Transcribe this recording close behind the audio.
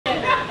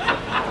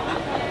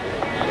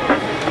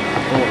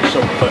show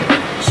the butt.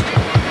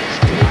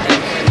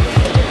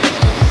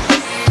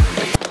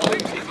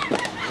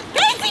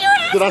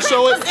 Did I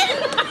show it?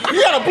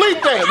 You gotta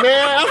bleep that,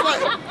 man. I was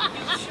like,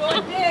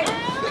 Short dick.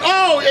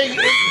 oh,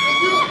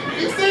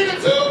 you seen it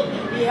too?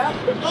 Yep.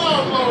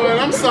 Oh Lord,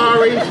 I'm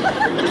sorry.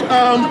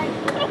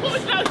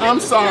 I'm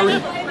sorry.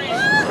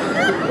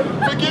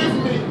 Forgive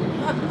me.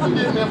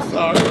 Forgive me, I'm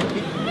sorry.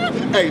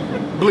 Hey,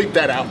 bleep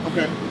that out,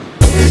 okay?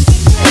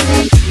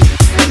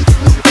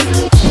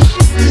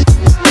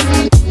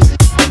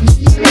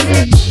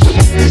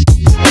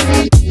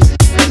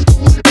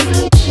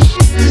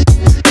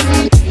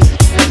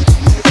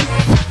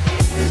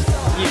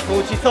 You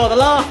thought you saw the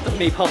last of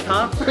me,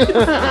 Potter.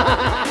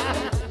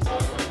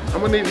 I'm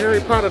gonna need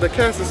Harry Potter to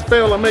cast a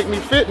spell and make me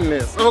fit in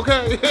this,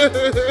 okay?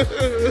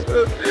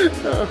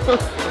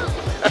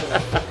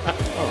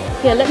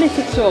 Here, let me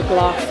fix your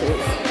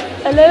glasses.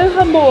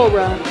 Aloha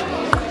Mora.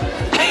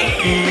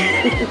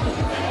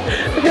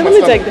 Okay, let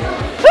me take that.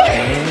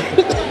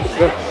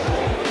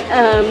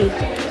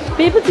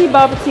 Bibbity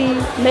bobbity,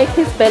 make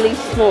his belly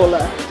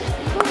smaller.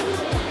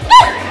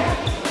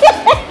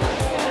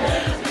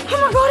 Oh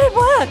my god, it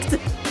worked!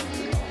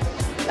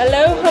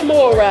 Aloha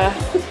Mora.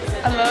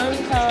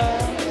 Aloha.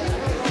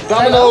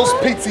 Domino's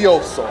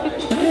Pizioso.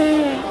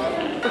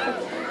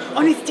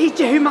 Honest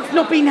teacher who must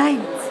not be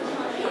named.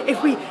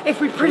 If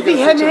we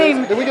prithee her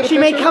name, she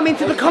may come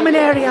into the common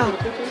area.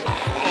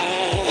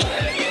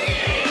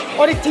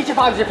 Honest teacher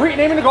finds you. Put your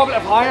name in the goblet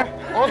of fire.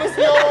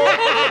 Honestio,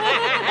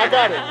 I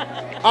got it.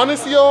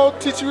 Honestio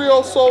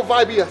Tichirioso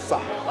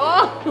Vibiasa.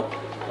 Oh.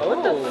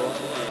 What the?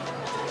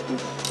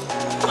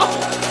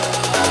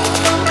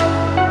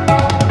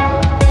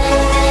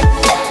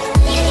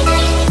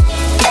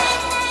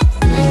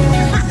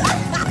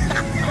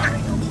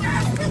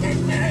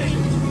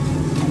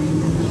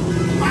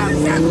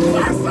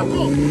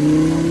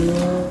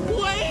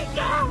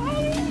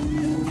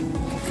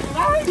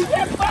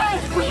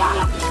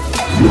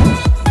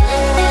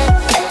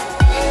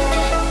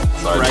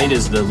 Right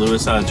is the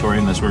Lewis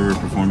Auditorium, that's where we're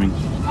performing.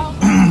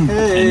 And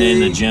then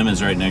the gym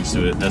is right next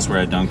to it. That's where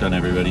I dunked on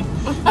everybody.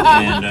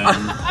 And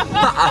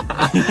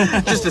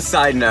just a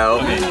side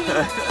note. Okay.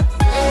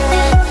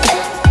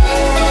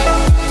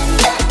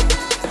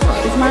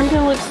 Is mine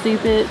gonna look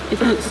stupid?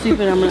 If it looks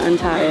stupid, I'm gonna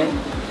untie it.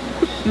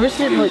 Yours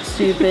didn't look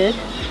stupid.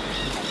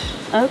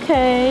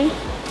 Okay.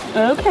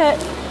 Okay.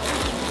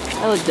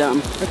 I look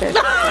dumb. Okay.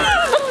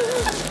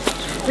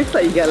 Looks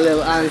like you got a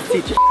little honest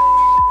teacher.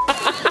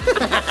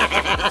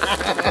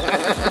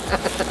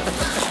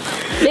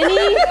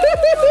 Benny,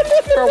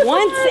 for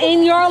once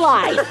in your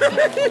life,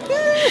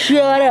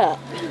 shut up.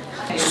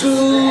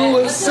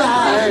 Suicidal,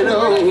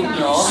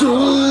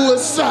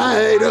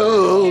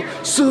 suicidal,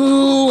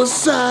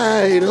 suicidal.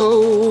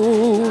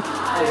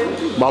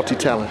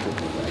 Multi-talented.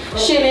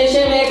 Shimmy,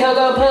 shimmy,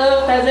 cocoa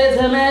puff, pass it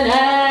to me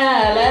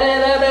now. Let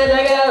it up and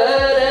take it.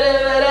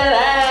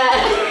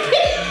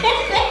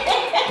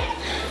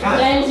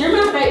 James, you're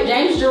my favorite.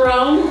 James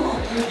Jerome.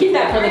 Get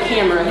that for the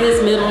camera.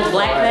 His middle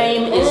black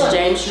name is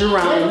James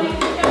Jerome.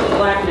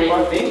 Black name.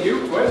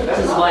 This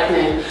is black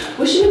name.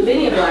 We should have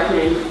Vinny a black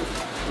name.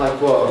 Like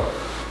what?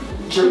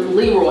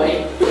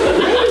 Leroy.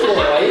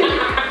 Leroy?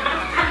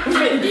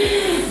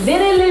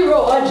 Vinny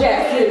Leroy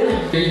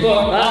Jackson. 3,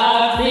 4,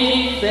 5,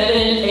 6, 7,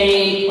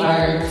 8.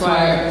 Work,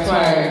 twerk,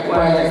 twerk,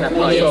 work.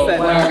 Make it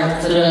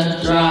work to the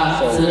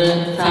drop, to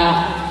the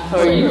top. Or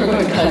you were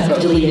going to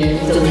cut, delete it,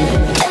 delete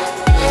it.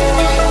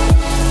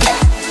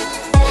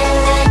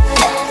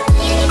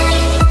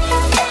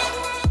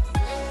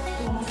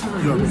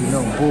 You already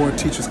know, Board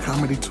Teachers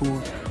Comedy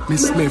Tour.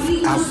 Miss Smith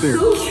out there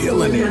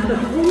killing it.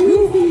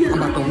 I'm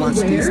about to watch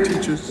these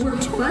teachers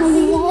twerk.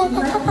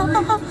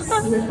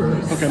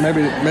 Okay,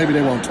 maybe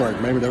they won't twerk.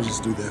 Maybe they'll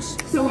just do this.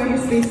 So are your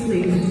space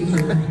ladies?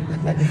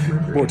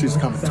 Board Teachers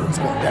Comedy Tour. Let's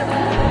go.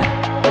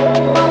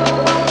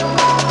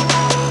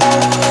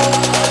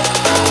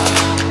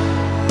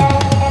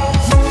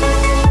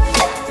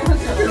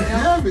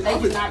 They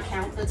do not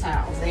count the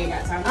towels. They ain't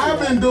got time. I've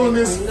been doing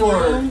this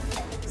for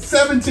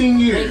 17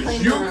 years.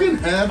 You can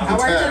have the I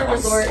worked at a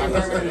towels. resort in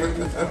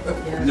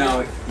Birmingham.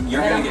 No,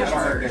 you're gonna get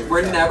charged.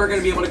 We're never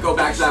gonna be able to go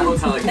back to that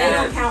hotel again. They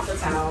don't count the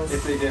towels.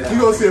 If they did. You're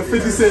going to see a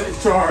 50-cent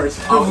charge.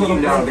 Oh, you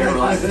know they're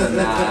less than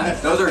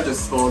that. Those are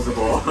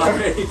disposable.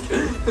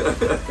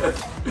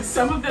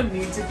 Some of them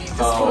need to be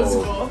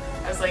disposable.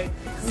 I was like,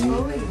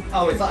 exfoliate.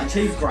 Oh, it's like a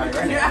cheese grinder,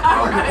 isn't it?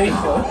 Yeah, right.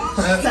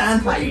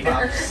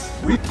 Sandpaper.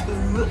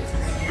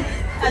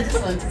 I just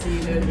love to see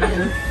you do it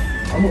again.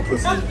 I'm gonna put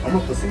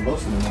some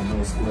lotion in that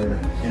little square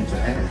into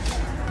ash.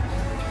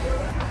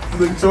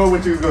 Look, show her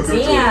what you was gonna do.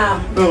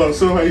 Damn. No,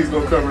 show her how he's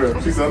gonna cover it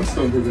up. She said, I'm just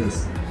gonna do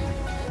this.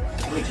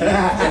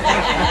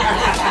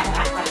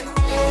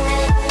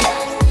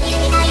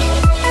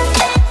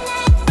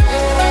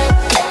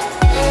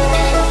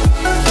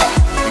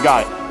 You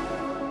got it.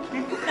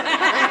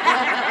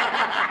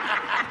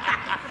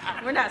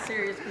 We're not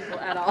serious people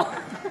at all.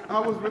 I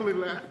was really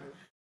laughing.